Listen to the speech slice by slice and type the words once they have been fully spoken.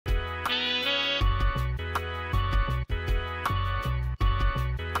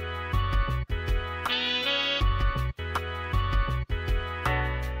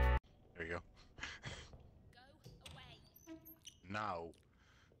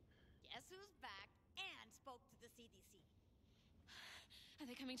Are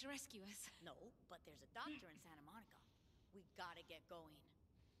they coming to rescue us? No, but there's a doctor in Santa Monica. We gotta get going.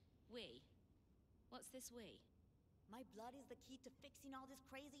 We? What's this we? My blood is the key to fixing all this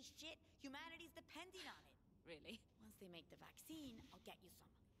crazy shit. Humanity's depending on it. Really? Once they make the vaccine, I'll get you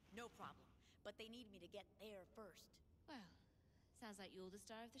some. No problem. But they need me to get there first. Well, sounds like you're the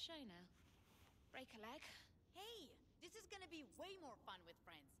star of the show now. Break a leg. Hey, this is gonna be way more fun with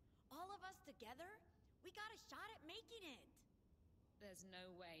friends. All of us together, we got a shot at making it. There's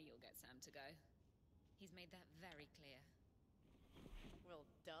no way you'll get Sam to go. He's made that very clear. Well,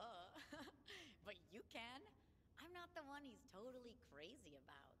 duh. But you can. I'm not the one he's totally crazy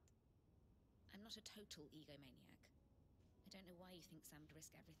about. I'm not a total egomaniac. I don't know why you think Sam would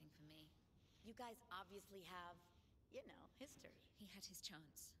risk everything for me. You guys obviously have, you know, history. He had his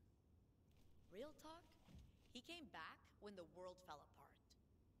chance. Real talk? He came back when the world fell apart.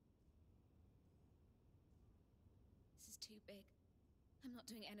 This is too big. I'm not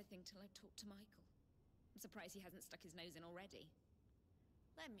doing anything till I talk to Michael. I'm surprised he hasn't stuck his nose in already.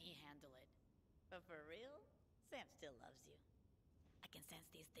 Let me handle it. But for real, Sam still loves you. I can sense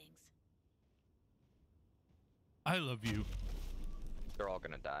these things. I love you. They're all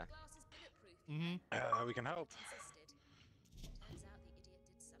gonna die. Glass is bulletproof. We can help. Turns out the idiot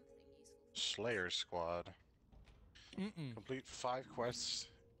did something useful. Slayer Squad. Complete 5 quests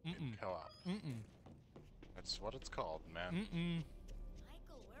in co-op. That's what it's called, man.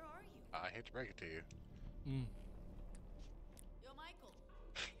 Michael, where are you? I hate to break it to you. Yo, Michael.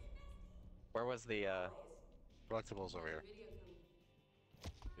 Where was the Collectibles over here.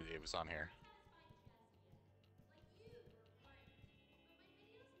 It was on here.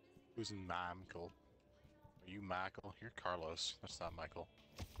 Who's Michael? Are you Michael? You're Carlos. That's not Michael.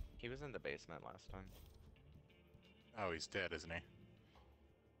 He was in the basement last time. Oh, he's dead, isn't he?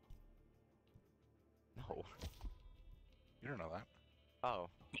 No. You don't know that. Oh.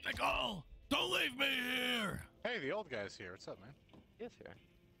 Michael! Don't leave me here! Hey, the old guy's here. What's up, man? He is here.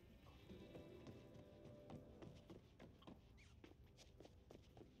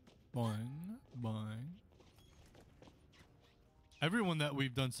 Boing. Everyone that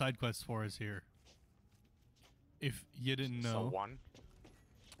we've done side quests for is here. If you didn't know. So 1?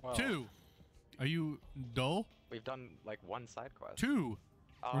 Well, 2! Are you dull? We've done like 1 side quest. 2!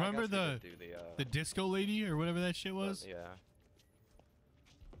 Oh, Remember I guess we did do the disco lady or whatever that shit was? Yeah.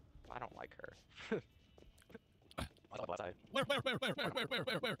 I don't like her. Where? I'm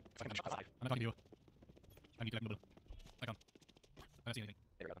not talking to you. I need to go. I can't. I don't see anything.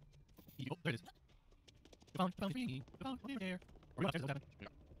 There we go. Oh, there it is. Found me. Found me there. Are we upstairs? What's happening? No.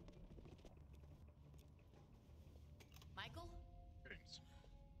 Michael? Greetings.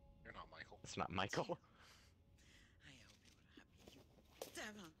 You're not Michael. It's not Michael. I hope you were happy. You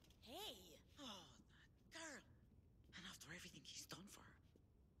devil. Hey! Oh, that girl. And after everything he's done for her.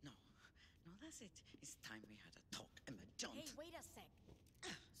 No, that's it. It's time we had a talk, Emma. Don't. Hey, wait a sec.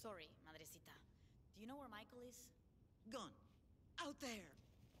 Sorry, Madrecita. Do you know where Michael is? Gone. Out there.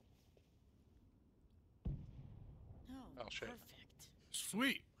 No. Oh, shit. Perfect.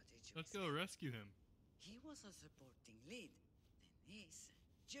 Sweet. What did you Let's go rescue him. He was a supporting lead. Then he's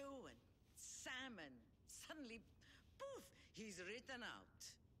Joe and Sam, and suddenly, poof, he's written out.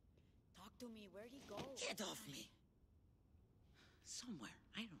 Talk to me. Where'd he go? Get off me. Somewhere,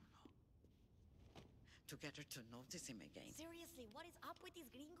 I don't know. To get her to notice him again. Seriously, what is up with these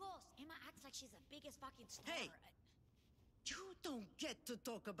gringos? Emma acts like she's the biggest fucking star. Hey! You don't get to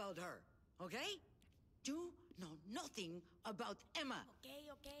talk about her, okay? You know nothing about Emma.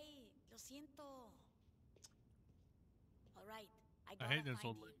 Okay. Lo siento. All right. I I hate gotta this find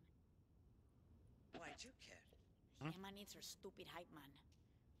old him. lady. Why'd you care? Emma needs her stupid hype man.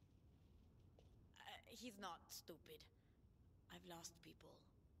 He's not stupid. I've lost people.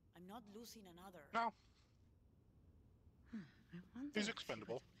 I'm not losing another. No, I wonder. he's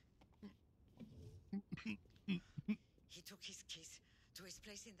expendable. He took his keys to his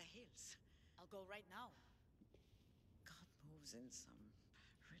place in the hills. I'll go right now. God moves in some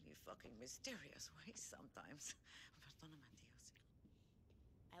really fucking mysterious ways sometimes. Perdóname, Dios.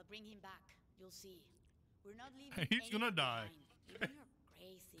 I'll bring him back. You'll see. We're not leaving. He's gonna anything die. behind. Even your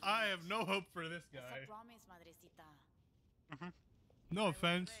crazy. I have no hope for this That's guy. a promise, Madrecita. No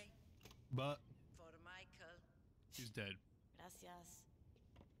offense, Pray but for Michael. he's dead. Gracias.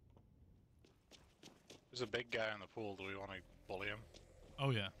 There's a big guy in the pool. Do we want to bully him? Oh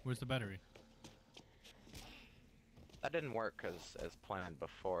yeah, where's the battery? That didn't work as planned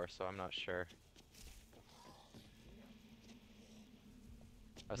before, so I'm not sure.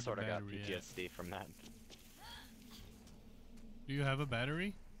 I Where's the sort of got battery at? PTSD from that. Do you have a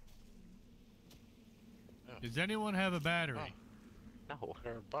battery? Oh. Does anyone have a battery? No.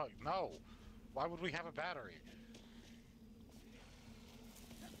 They're a bug. No. Why would we have a battery?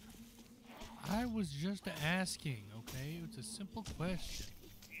 I was just asking, okay? It's a simple question.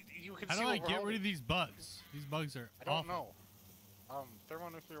 You can How see do I what we're get rid holding. of these bugs? These bugs are I don't awful. know.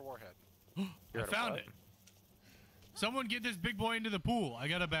 Thermonuclear warhead. I You're at a found what? it. Someone get this big boy into the pool. I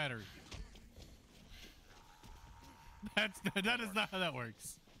got a battery. That is not how that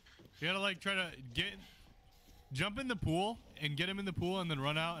works. You gotta like try to jump in the pool and get him in the pool and then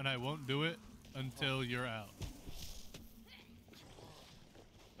run out, and I won't do it until you're out.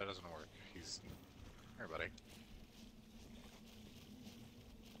 That doesn't work. He's... Here, buddy.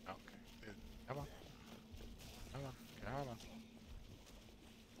 Okay. Come on. Come on. Come on.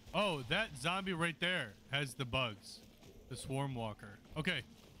 Oh, that zombie right there has the bugs. The swarm walker. Okay.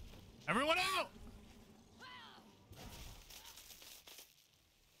 Everyone out!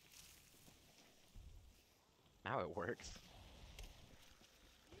 Now it works.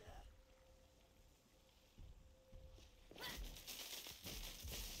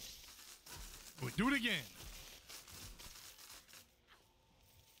 We do it again.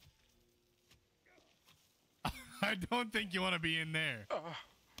 I don't think you want to be in there.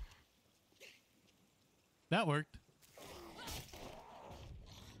 That worked.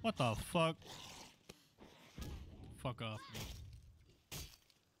 What the fuck? Fuck off.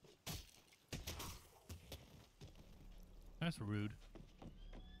 That's rude.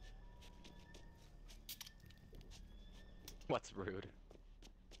 What's rude?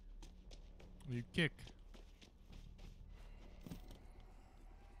 You kick.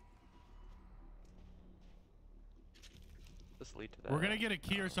 This lead to that. We're gonna get a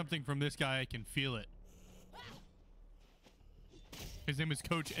key or something from this guy. I can feel it. His name is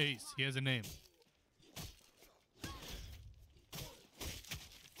Coach Ace. He has a name.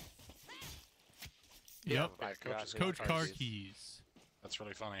 Yeah, Yep. Yeah, Coach is Coach Car Car Keys. Keys. That's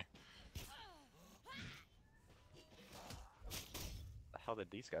really funny. The hell did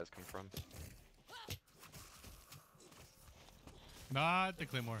these guys come from? Not the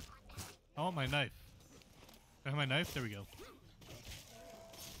Claymore. I want my knife. I have my knife? There we go.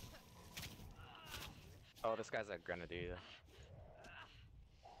 Oh, this guy's a grenadier.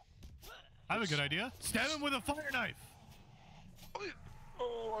 I have a good idea. Stab him with a fire knife.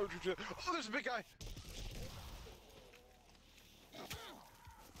 Oh, there's a big guy.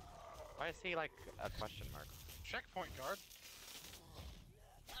 Why is he like a question mark? Checkpoint guard.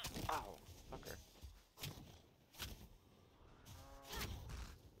 Ow, fucker.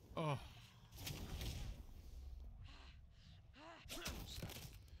 Oh.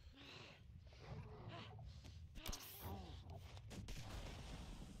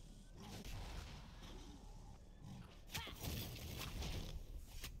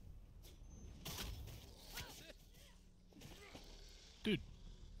 Dude,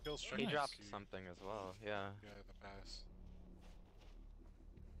 Kills He Nice. dropped something as well. Yeah. Yeah, the pass.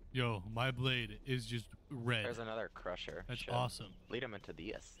 yo, my blade is just red. There's another crusher. That's Shit. awesome. Lead him into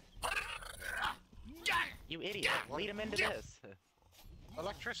this. You idiot! Lead him into this.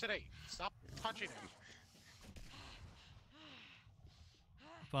 Electricity! Stop punching him!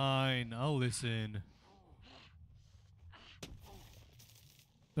 Fine, I'll listen.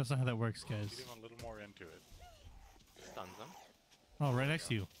 That's not how that works, guys. Get him a little more into it. Stuns him. Oh, right next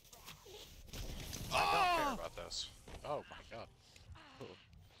to you. I don't care about this. Oh my god.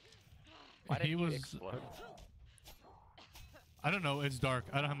 Why did He he was- explode? I don't know, it's dark.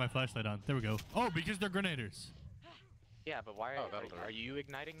 I don't have my flashlight on. There we go. Oh, because they're grenaders. Yeah, but why Oh, that'll do are it. you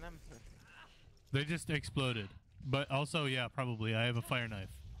igniting them? They just exploded. But also, yeah, probably. I have a fire knife.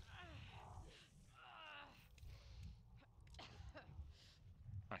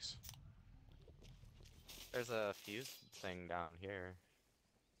 Nice. There's a fuse thing down here.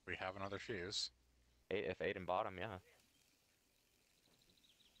 We have another fuse. If Aiden bought him, yeah.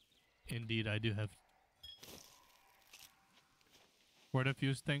 Indeed, I do have. Where the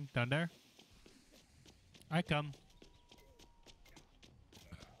fuse thing? Down there? I come.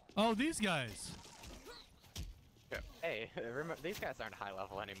 Oh, these guys. Hey, remember these guys aren't high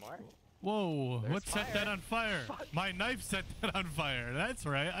level anymore. Whoa, There's what set that fire. on fire? My knife set that on fire. That's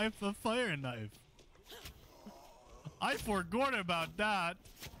right, I have a fire knife. I forgot about that.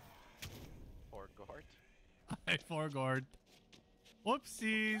 Or Gort. I forgot.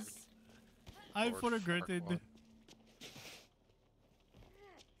 Whoopsies. I Or forgetted. Farquaad.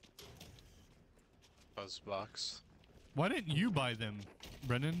 Buzz blocks. Why didn't you buy them,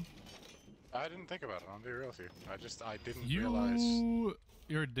 Brennan? I didn't think about it, I'll be real with you. I didn't realize.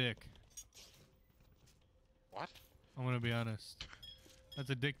 You're a dick. What? I'm gonna be honest. That's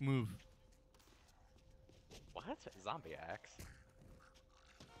a dick move. What? Zombie axe.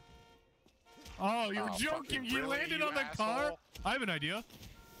 Oh, you're Oh, joking. fucking You really, landed you on the car? asshole? I have an idea.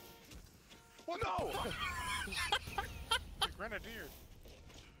 Well, no! The grenadier.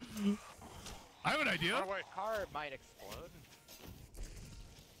 I have an idea. Run away. Car might explode.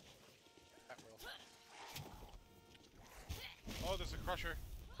 That will. Oh, there's a crusher.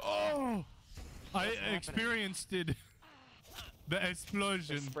 Oh, I happening? experienced it. The The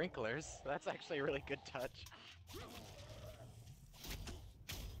explosion. sprinklers. That's actually a really good touch.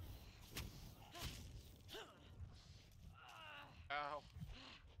 Ow.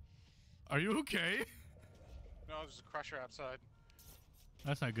 Are you okay? No, there's a crusher outside.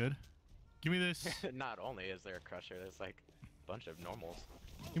 That's not good. Give me this. Not only is there a crusher, there's like a bunch of normals.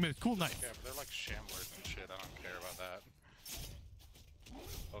 Give me this cool knife. Yeah, but they're like shamblers and shit. I don't care about that.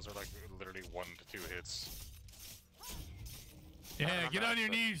 Those are like literally 1 to 2 hits. Yeah, I'm get not on your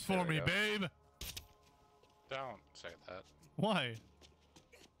so- knees there for we me, go. babe. Don't say that. Why?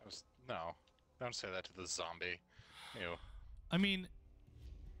 No. Don't say that to the zombie. Ew. I mean,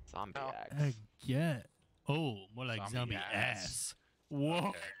 Zombie Ow. axe. get. Oh, more like Zombie zombie ass. ass. Whoa.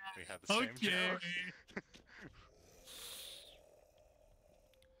 Okay, we had the same Okay. joke.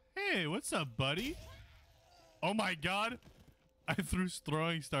 Hey, what's up, buddy? Oh my god. I threw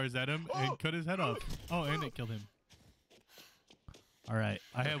throwing stars at him and cut his head off. Oh, and it killed him. All right.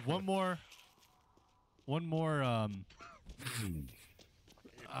 I have one more. I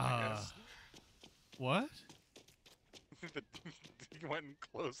guess. What? You went and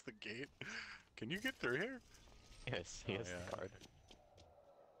closed the gate. Can you get through here? Yes, he Oh, is yeah. the card.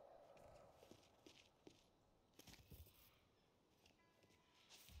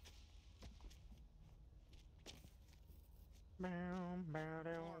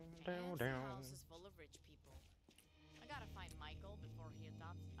 Fancy houses full of rich people. I gotta find Michael before he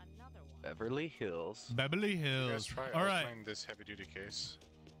adopts another one. Beverly Hills. Beverly You Hills. guys try All right. opening this heavy-duty case.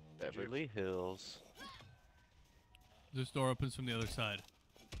 Did you? Beverly Hills. This door opens from the other side.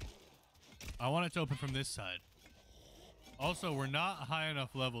 I want it to open from this side. Also, we're not high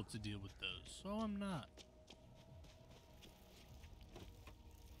enough level to deal with those, so I'm not.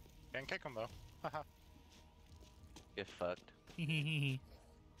 Can't kick him though. Haha. Get fucked. Neener,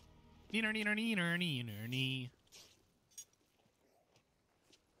 neener, neener, neener, nee.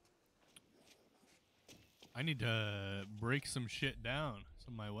 I need to break some shit down.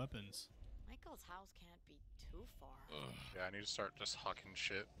 Some of my weapons. Michael's house can't be too far. Yeah, I need to start just hucking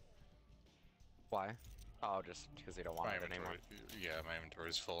shit. Why? Oh, just because you don't want My it anymore. inventory, yeah, my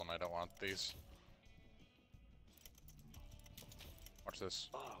inventory's full and I don't want these. Watch this.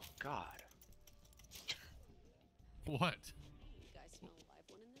 Oh, God. What? You guys smell a live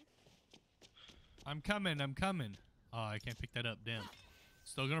one in there? I'm coming, I'm coming. Oh, I can't pick that up, damn.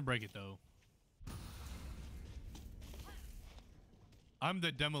 Still gonna break it though. I'm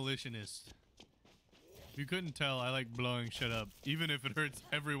the demolitionist. If you couldn't tell, I like blowing shit up, even if it hurts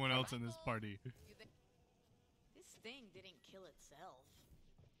everyone else in this party. This thing didn't kill itself.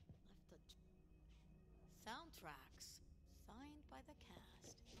 Left the soundtracks signed by the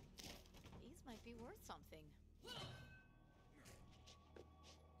cast. These might be worth something.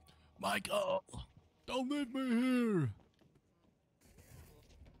 Michael, don't leave me here.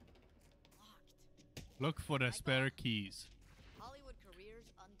 Locked. Look for the spare keys. Hollywood Careers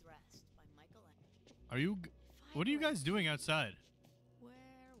Undressed by Michael N. Are you? What are you guys doing outside? Where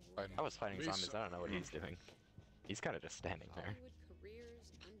Fine. I was fighting Lisa. zombies. I don't know what he's doing. He's kind of just standing there. Hollywood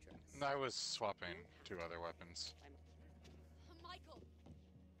Careers Undressed. I was swapping 2 other weapons. Michael!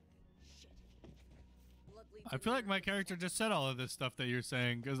 Shit. Blood leads I feel like my everywhere. character just said all of this stuff that you're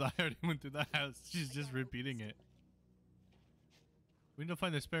saying because I already went through the house. She's just repeating it. We need to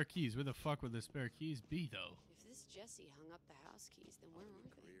find the spare keys. Where the fuck would the spare keys be, though? If this Jesse hung up the house keys, then where are they?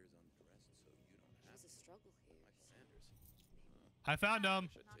 There's a struggle here. I found them.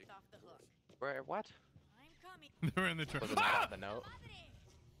 knocked off the hook. Where? What? I'm coming. They were in the truck. Was it not on the note?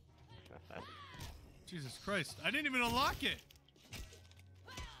 Jesus Christ! I didn't even unlock it.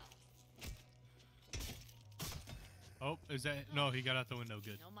 Oh, is that? No, he got out the window.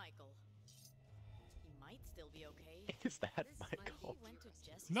 Good. No, Michael. He might still be okay. Is that This Michael? He went to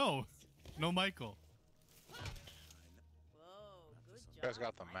Jesse's No, place. no, Michael. Whoa, good You guys job,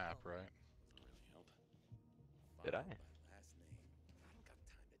 got the map, Michael. right? Did I?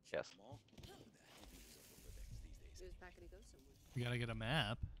 Yes. He was packing to go somewhere. We gotta get a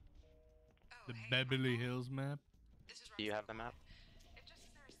map. The hey, Beverly Michael. Hills map. This is Do you have Roxanne. the map? If Jesse's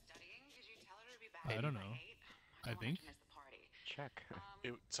there studying, could you tell her to be back I don't by know. 8? I don't want think. her to miss the party. Check.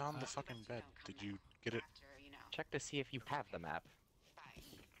 It's on the so fucking best bed. don't Did come you back get it? after, Check to see if you have the map. Bye.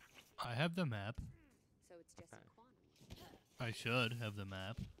 I have the map. So it's Jesse Okay. Quantum. I should have the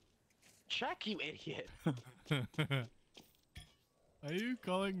map. Check, you idiot. Are you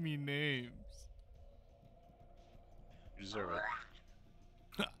calling me names? You deserve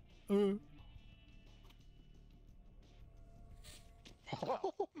it. Oh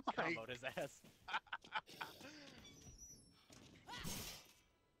my. Comboed his ass.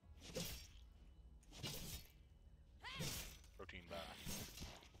 Protein bar.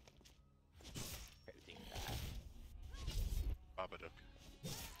 Protein bar. Babadook.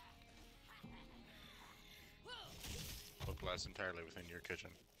 Localized entirely within your kitchen.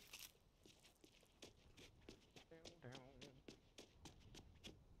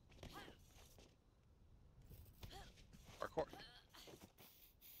 Parkour.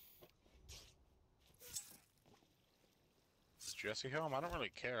 Is Jesse home? I don't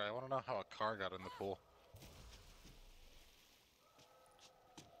really care. I want to know how a car got in the pool.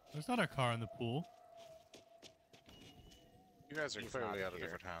 There's not a car in the pool. You guys are He's clearly not at a here.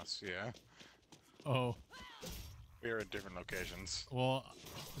 different house, yeah. Oh, We are at different locations. well,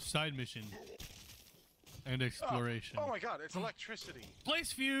 side mission and exploration. Oh my god, it's electricity!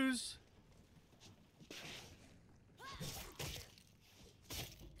 Place fuse.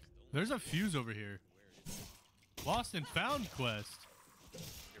 There's a fuse over here. Lost and found quest.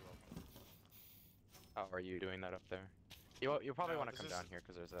 You're welcome. Oh, are you doing that up there? You probably No, want to this come is- down here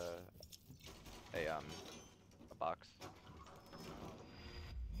because there's a box.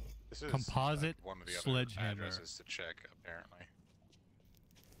 This is Composite one of the other sledgehammer. addresses to check, apparently.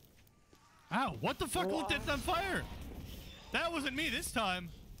 Ow, what the fuck lit that on fire? That wasn't me this time.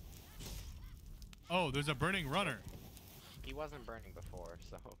 Oh, there's a burning runner. He wasn't burning before,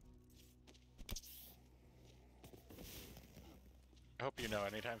 so. I hope you know,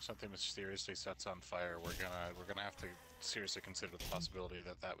 anytime something mysteriously sets on fire, we're gonna have to seriously consider the possibility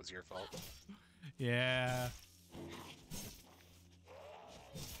that that was your fault. Yeah.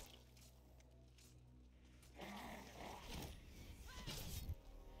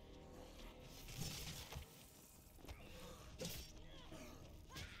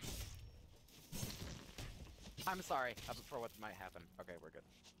 I'm sorry for what might happen. Okay, we're good.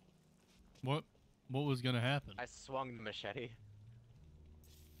 What was gonna happen? I swung the machete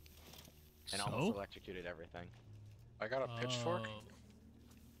and So? almost electrocuted everything. I got a pitchfork. Oh.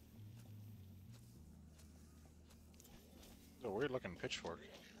 It's a weird looking pitchfork.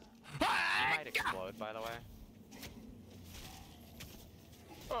 It might explode, by the way.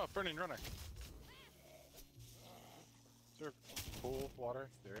 Oh, burning runner. Is there pool water?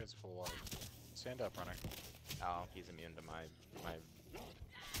 There is pool water. Stand up, runner. Oh, he's immune to my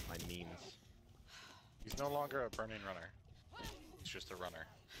memes. He's no longer a burning runner. He's just a runner.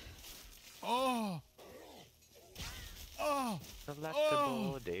 Oh. Oh.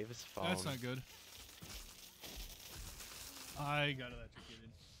 Delectable Dave's phone. That's not good. I got electrocuted.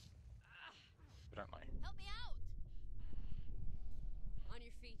 Evidently. Help me out! On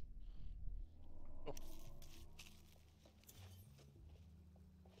your feet. Oh.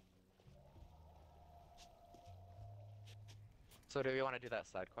 So do we want to do that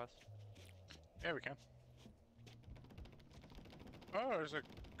side quest? Yeah, we can. Oh, there's a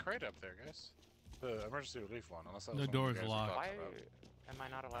crate up there, guys. The emergency relief one, unless that was The one you door's guys were locked. talking Why about. am I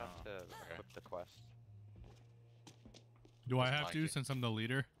not allowed Oh, to okay. equip the quest? Do I Doesn't have like to it. since I'm the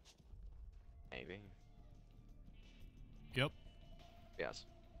leader? Maybe. Yep. Yes.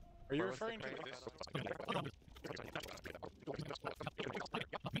 Are you Where was the referring to crate? this?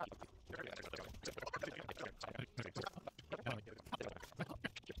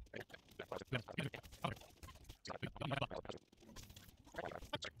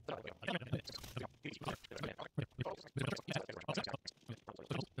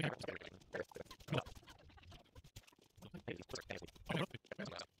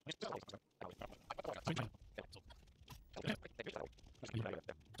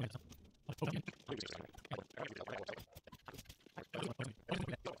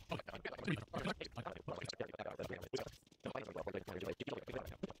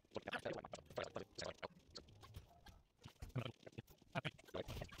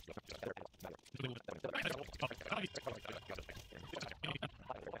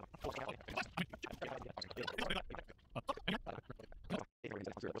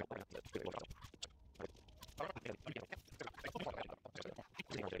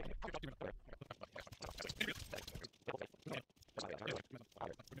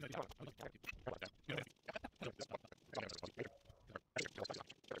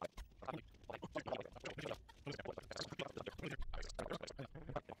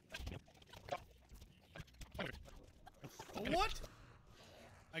 What?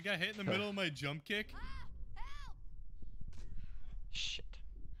 I got hit in the middle of my jump kick. Shit.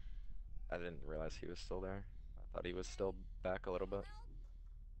 I didn't realize he was still there. I thought he was still back a little bit.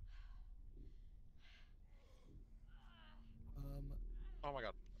 Oh my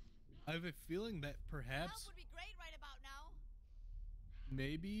god. I have a feeling that Help perhaps would be great right about now.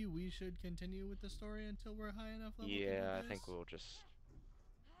 maybe we should continue with the story until we're high enough level to do Yeah, I this. think we'll just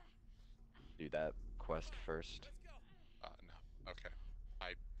do that quest first. No. Okay.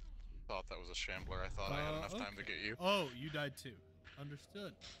 I thought that was a shambler. I thought I had enough time to Okay. get you. Oh, you died too.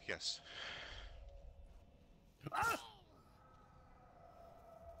 Understood. Yes. Ah!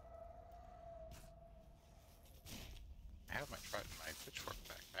 I have my trident, my pitchfork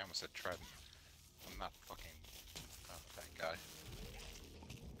back. I almost said trident. I'm not fucking that guy.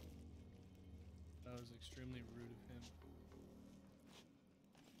 That was extremely rude of him.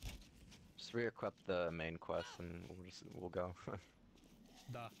 Just re-equip the main quest and we'll go.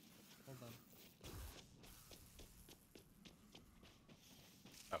 Da. Hold on.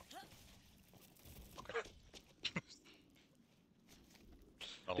 Oh. Okay.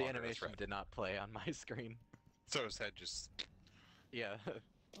 No The longer as animation red. did not play on my screen. So his head just. Yeah.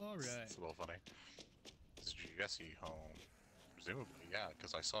 All right. It's a little funny. Is Jesse home? Presumably, yeah,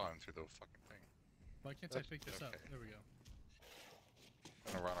 because I saw him through the fucking thing. Why can't I pick this up? Okay. There we go.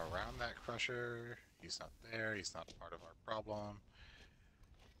 Gonna run around that crusher. He's not there. He's not part of our problem.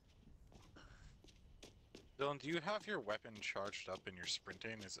 Dylan, do you have your weapon charged up in your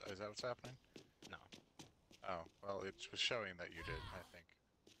sprinting? Is that what's happening? No. Oh, well, it was showing that you did, I think.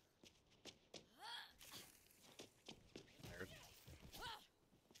 Nerd.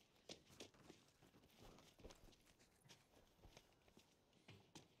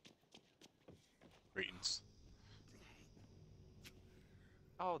 Greetings.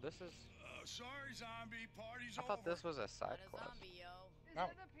 Oh, this is. Sorry, zombie. Party's I thought this was a Not side a quest. zombie, yo. No.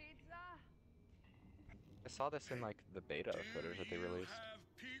 pizza? I saw this in like the beta footage that they released. Have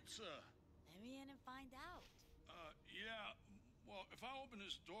pizza? Let me in and find out. Yeah. Well, if I open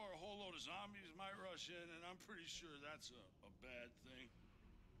this door, a whole load of zombies might rush in, and I'm pretty sure that's a bad thing.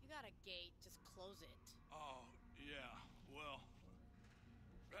 You got a gate, just close it. Oh, yeah. Well,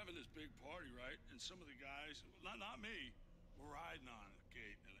 we're having this big party, right? And some of the guys, not me, were riding on a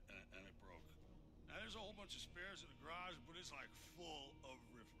gate, and it broke. Now, there's a whole bunch of spares in the garage, but it's like full of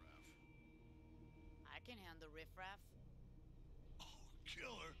riffraff. I can handle riffraff. Oh,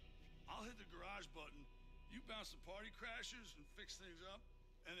 killer. I'll hit the garage button. You bounce the party crashers and fix things up.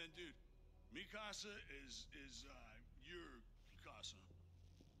 And then, dude, mi casa is your casa.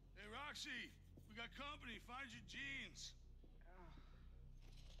 Hey, Roxy, we got company. Find your jeans.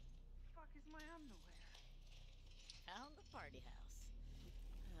 Fuck is my underwear? Found the party house.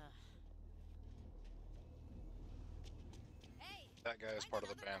 Hey! That guy is find part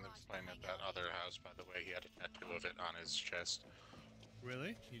of the another band garage that's to playing at hang that out other in. house, by the way. He had a tattoo of it on his chest.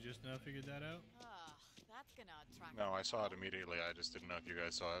 Really? You just now figured that out? That's gonna attract. No, I saw it immediately. I just didn't know if you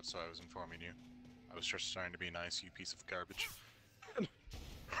guys saw it, so I was informing you. I was just trying to be nice, you piece of garbage.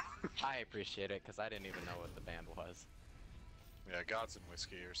 I appreciate it because I didn't even know what the band was. Yeah, Gods and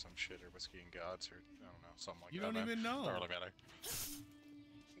Whiskey or some shit, or Whiskey and Gods, or I don't know, something like You that. don't even know. Don't really matter.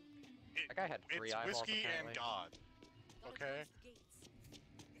 That guy had 3 It's eyeballs Whiskey apparently. and God. Gotta Okay. close the gates.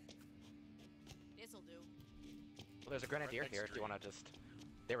 This'll do. Well, there's a grenadier Next here if you want to just.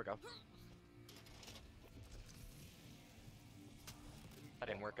 There we go. That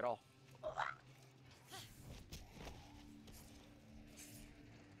didn't work at all. Oh,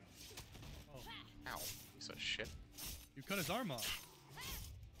 Ow. Piece of shit. you cut his arm off.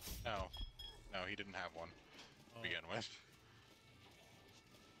 No. No, he didn't have one to Oh. begin with.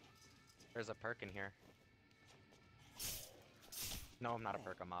 There's a perk in here. No, I'm not a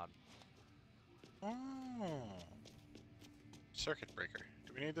perk, I'm mod. Oh. Circuit breaker.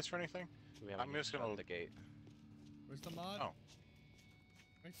 Do we need this for anything? We haven't I'm just even gonna- done the gate. Where's the mod? Oh.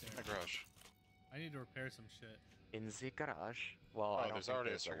 Right In there. the garage. I need to repair some shit. In the garage. Well, Oh, I don't there's think already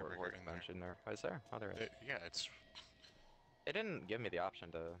a there's circuit breaker in there. workbench in there. Oh, is there? Oh, there is. Yeah, it's. It didn't give me the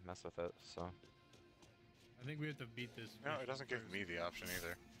option to mess with it, so. I think we have to beat this. No, mission it doesn't give first. me the option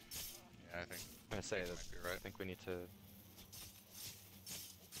either. Yeah, I think. I'm gonna say you that. might be I right. think we need to.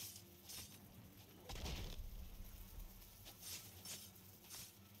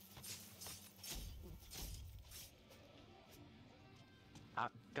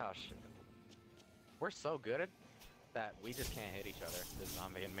 Gosh, we're so good at that we just can't hit each other. This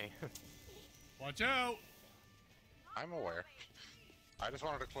zombie and me. Watch out! I'm aware. I just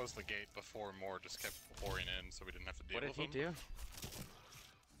wanted to close the gate before more just kept pouring in, so we didn't have to deal What did with he them. do?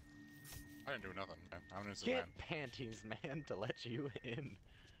 I didn't do nothing, man. I'm an innocent man. Get panties, man, to let you in.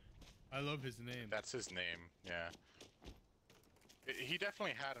 I love his name. That's his name, yeah. He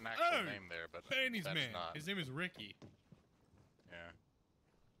definitely had an actual Oh, name there, but Panties that's Man. not. His name is Ricky. Yeah.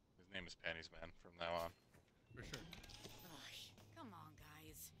 His name is Panties Man from now on. For sure. Come on,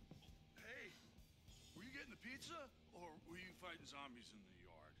 guys. Hey, were you getting the pizza, or were you fighting zombies in the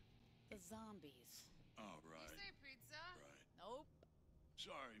yard? The zombies. Oh, right. You say pizza? Right. Nope.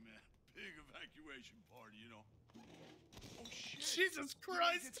 Sorry, man. Big evacuation party, you know. Oh, shit. Jesus We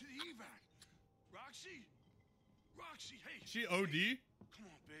gotta Christ. get to the evac. Roxy? Roxy, hey. She OD? Hey. Come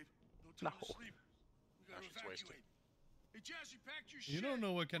on, babe. No time to No. sleep. We gotta She's wasted. evacuate. Hey, Jazzy, pack your shit. You don't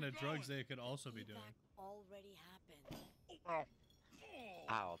know what kind We're of drugs going. they could also be doing. Evac already happened. Oh.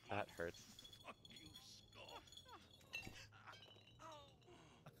 Oh, Ow, that hurts. fucking skull.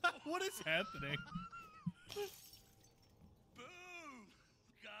 What is happening? Boom!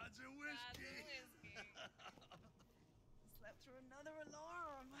 Gods and whiskey. Slept through another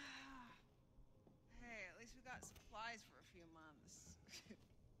alarm. Hey, at least we got supplies for a few months.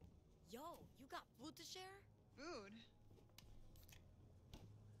 Yo, you got food to share? Food?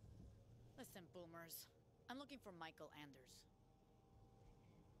 Listen, boomers. I'm looking for Michael Anders.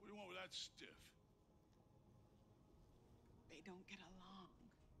 What do you want with that stiff? They don't get along.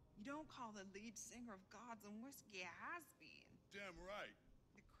 You don't call the lead singer of Gods and Whiskey a has-been. Damn right.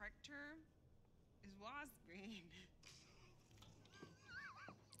 The correct term is was-been.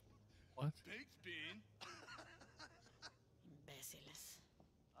 What? Baked bean. Imbéciles.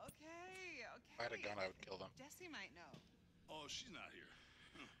 Okay. If I had a gun, I would kill them. Jesse might know. Oh, she's not here.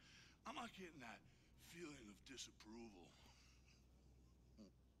 I'm not getting that feeling of disapproval.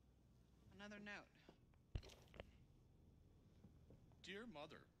 Another note. Dear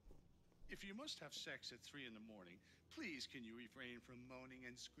Mother, if you must have sex at 3 in the morning, please can you refrain from moaning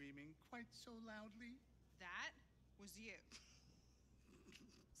and screaming quite so loudly? That was you.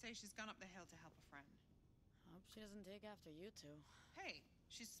 Say she's gone up the hill to help a friend. Hope she doesn't take after you two. Hey,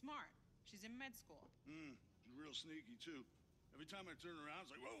 she's smart. She's in med school. She's real sneaky, too. Every time I turn around,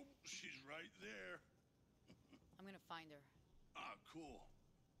 it's like, whoa, she's right there. I'm gonna find her. Ah, cool.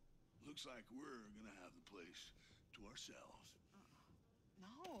 Looks like we're gonna have the place to ourselves.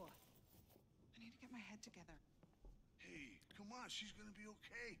 No. I need to get my head together. Hey, come on, she's gonna be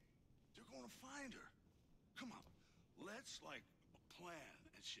okay. They're gonna find her. Come on, let's, like, plan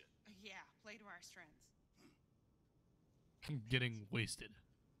and shit. Yeah, play to our strengths. Getting wasted.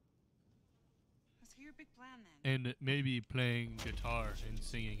 Let's hear your big plan then. And maybe playing guitar and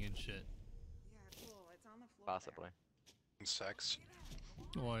singing and shit. Yeah, cool. It's on the floor. Possibly. And sex.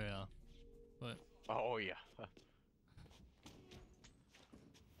 Oh, yeah. But Oh yeah.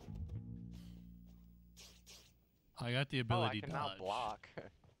 I got the Oh, I ability can to now dodge. block.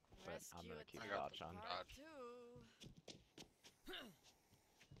 But I'm Rescue gonna keep attack dodge on. part Dodge. 2.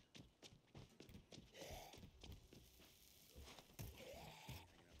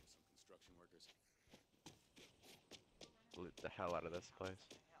 Loot the hell out of this place.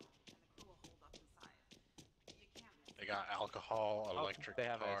 They got alcohol, Oh, electric they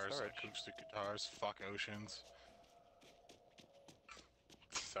have guitars, storage. acoustic guitars, fuck oceans.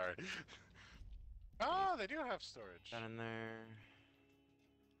 Sorry. Oh, they do have storage. Down in there.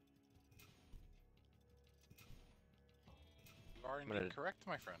 You are gonna indeed correct,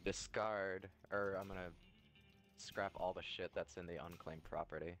 my friend. Discard, or I'm gonna scrap all the shit that's in the unclaimed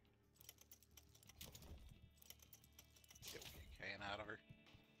property. Get Kane out of her.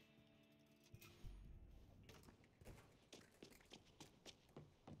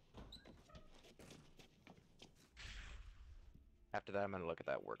 After that, I'm gonna look at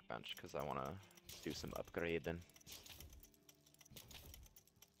that workbench because I want to do some upgrading.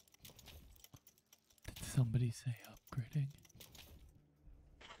 Did somebody say upgrading?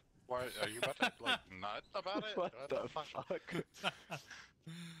 Why are you about to like nut about it? What the fuck?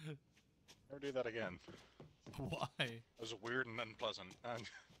 Never do that again. Why? It was weird and unpleasant.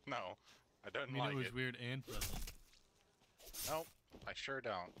 No, I I don't mean, like it was it. weird and pleasant. Nope, I sure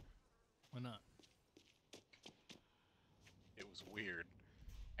don't. Why not? It was weird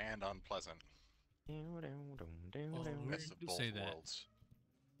and unpleasant. weird Best of to both say that. worlds.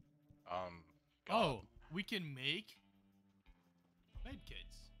 Oh, God. we can make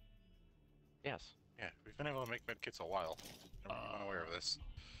medkits. Yes. Yeah, we've been able to make medkits a while. Never been aware of this.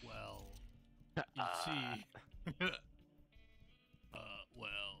 Well, you see.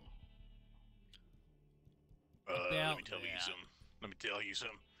 Well. Let About me tell you that. some. Let me tell you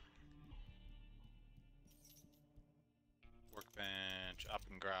some. Workbench,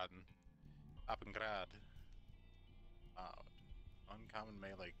 Appengraden. Appengrad. Uncommon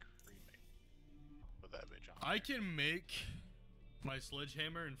melee cremate. Put that bitch on. I there. can make my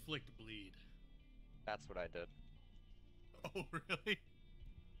sledgehammer inflict bleed. That's what I did. Oh, really?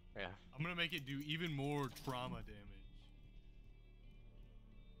 Yeah. I'm gonna make it do even more trauma damage.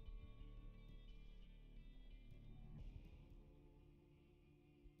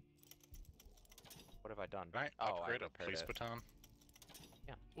 What have I done? Can I Oh, I upgrade a repaired police it. baton?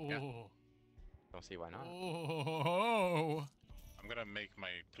 Oh. Yeah. Don't see why not. Oh. I'm gonna make my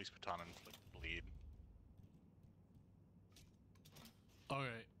police baton inflict bleed.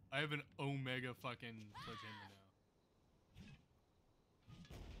 Alright, I have an Omega fucking sledgehammer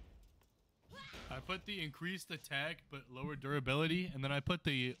now. I put the increased attack but lower durability, and then I put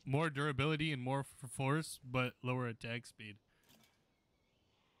the more durability and more force but lower attack speed.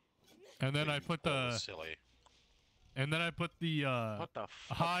 And then I put the silly. And then I put the What the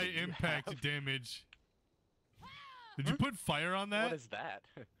fuck high do you impact have? damage. Did you put fire on that? What is that?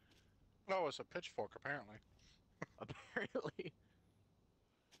 Oh, it's a pitchfork, apparently. Apparently.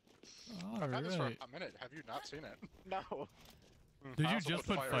 I've had this for Alright. a minute. Have you not seen it? No. Did I you also just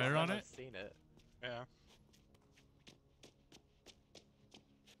put fire fire on it? I've seen it. Yeah.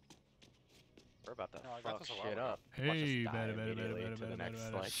 We're about to No, I got fuck this a while shit ago. up. Watch us Hey, die better, immediately to the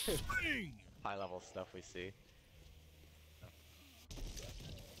next like Bing! high level stuff we see.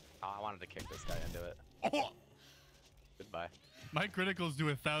 Oh, I wanted to kick this guy into it. Oh! Goodbye. My criticals do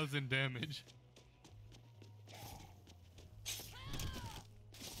 1,000 damage.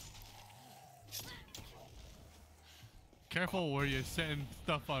 Careful where you're setting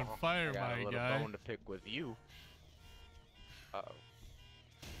stuff on fire, I got a my little guy. bone to pick with you. Uh-oh.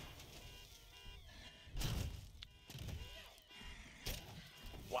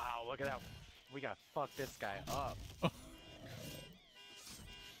 Wow, look at that. We gotta fuck this guy up.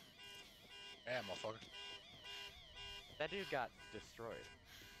 Yeah, motherfucker. That dude got destroyed.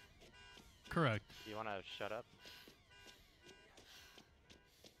 Correct. You wanna shut up?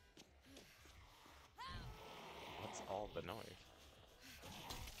 What's all the noise?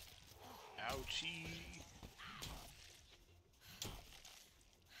 Ouchie.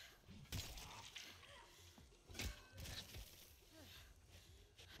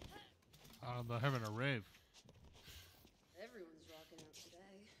 They're having a rave. Everyone's rocking out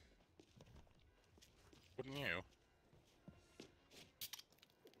today. Wouldn't you?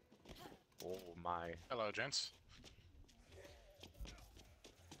 Oh my. Hello, gents.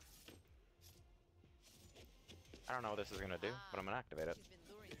 I don't know what this is gonna do, but I'm gonna activate it. She's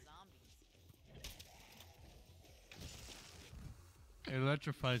been luring zombies. It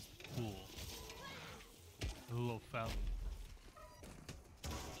electrifies the pool. A little fountain.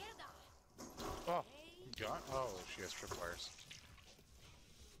 Oh, God. Oh, she has tripwires.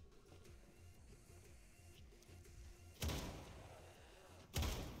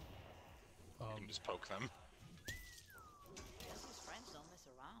 You can just poke them. His friends don't mess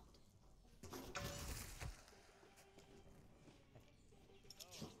around.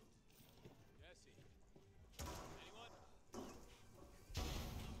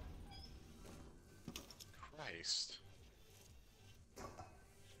 Christ.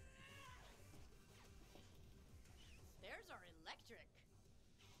 There's our electric.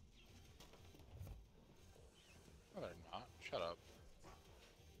 No, they're not. Shut up.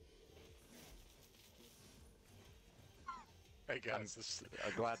 Hey guys, this...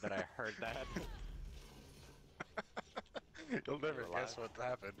 I'm glad that I heard that. You'll never You're guess alive. what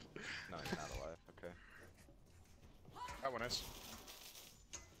happened. No, you're not alive. Okay. That one is.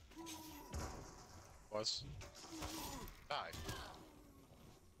 Was. Die.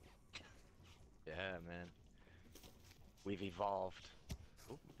 Yeah, man. We've evolved.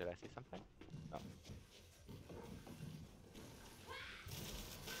 Ooh, did I see something? No.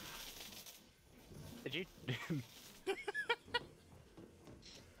 Did you?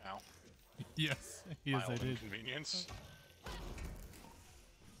 Ow. Yes, yes, I Mild did. inconvenience.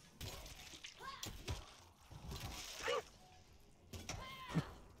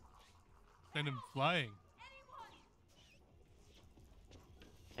 Send him flying.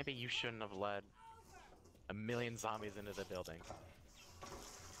 Maybe you shouldn't have led 1,000,000 zombies into the building.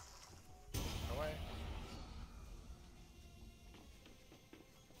 No way.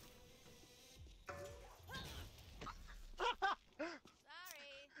 Sorry.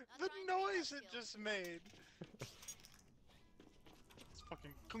 The not trying to noise get it killed. just made. It's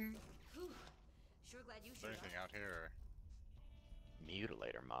fucking. Kung. Whew. Sure glad you Is there showed anything up. out here?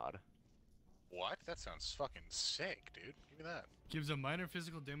 Mutilator mod. What? That sounds fucking sick, dude. Give me that. Gives a minor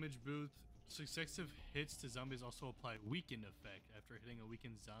physical damage boost. Successive hits to zombies also apply weakened effect. After hitting a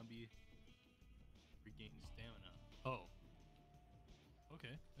weakened zombie, regain stamina. Oh.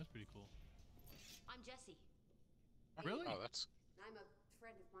 Okay, that's pretty cool. I'm Jessie. Really? Oh, that's. I'm a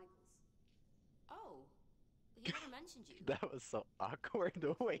friend of Michael's. Oh, he never mentioned you. That was so awkward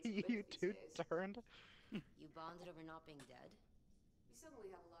the way you two turned. You bonded over not being dead? We suddenly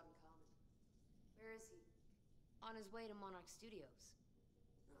have a lot in common. Where is he? On his way to Monarch Studios.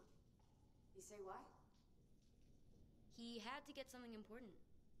 Oh. You say why? He had to get something important.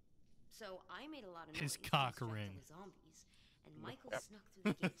 So I made a lot of His noise to cock distract ring. all the zombies, and Michael snuck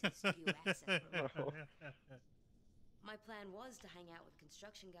through the gate to the studio access room. My plan was to hang out with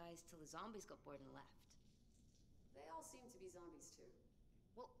construction guys till the zombies got bored and left. They all seem to be zombies too.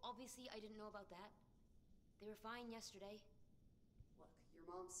 Well, obviously I didn't know about that. They were fine yesterday. Look, your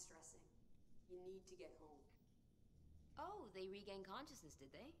mom's stressing. You need to get home. Oh, they regained consciousness,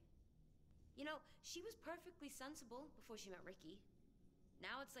 did they? You know, she was perfectly sensible before she met Ricky.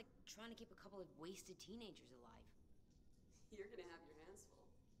 Now it's like trying to keep a couple of wasted teenagers alive. You're gonna have your hands full.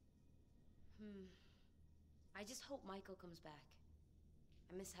 I just hope Michael comes back.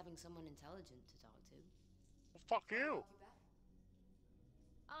 I miss having someone intelligent to talk to. Well, fuck you.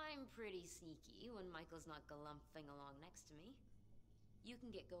 I'm pretty sneaky when Michael's not galumphing along next to me. You can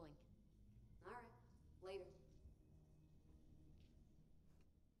get going. All right, later.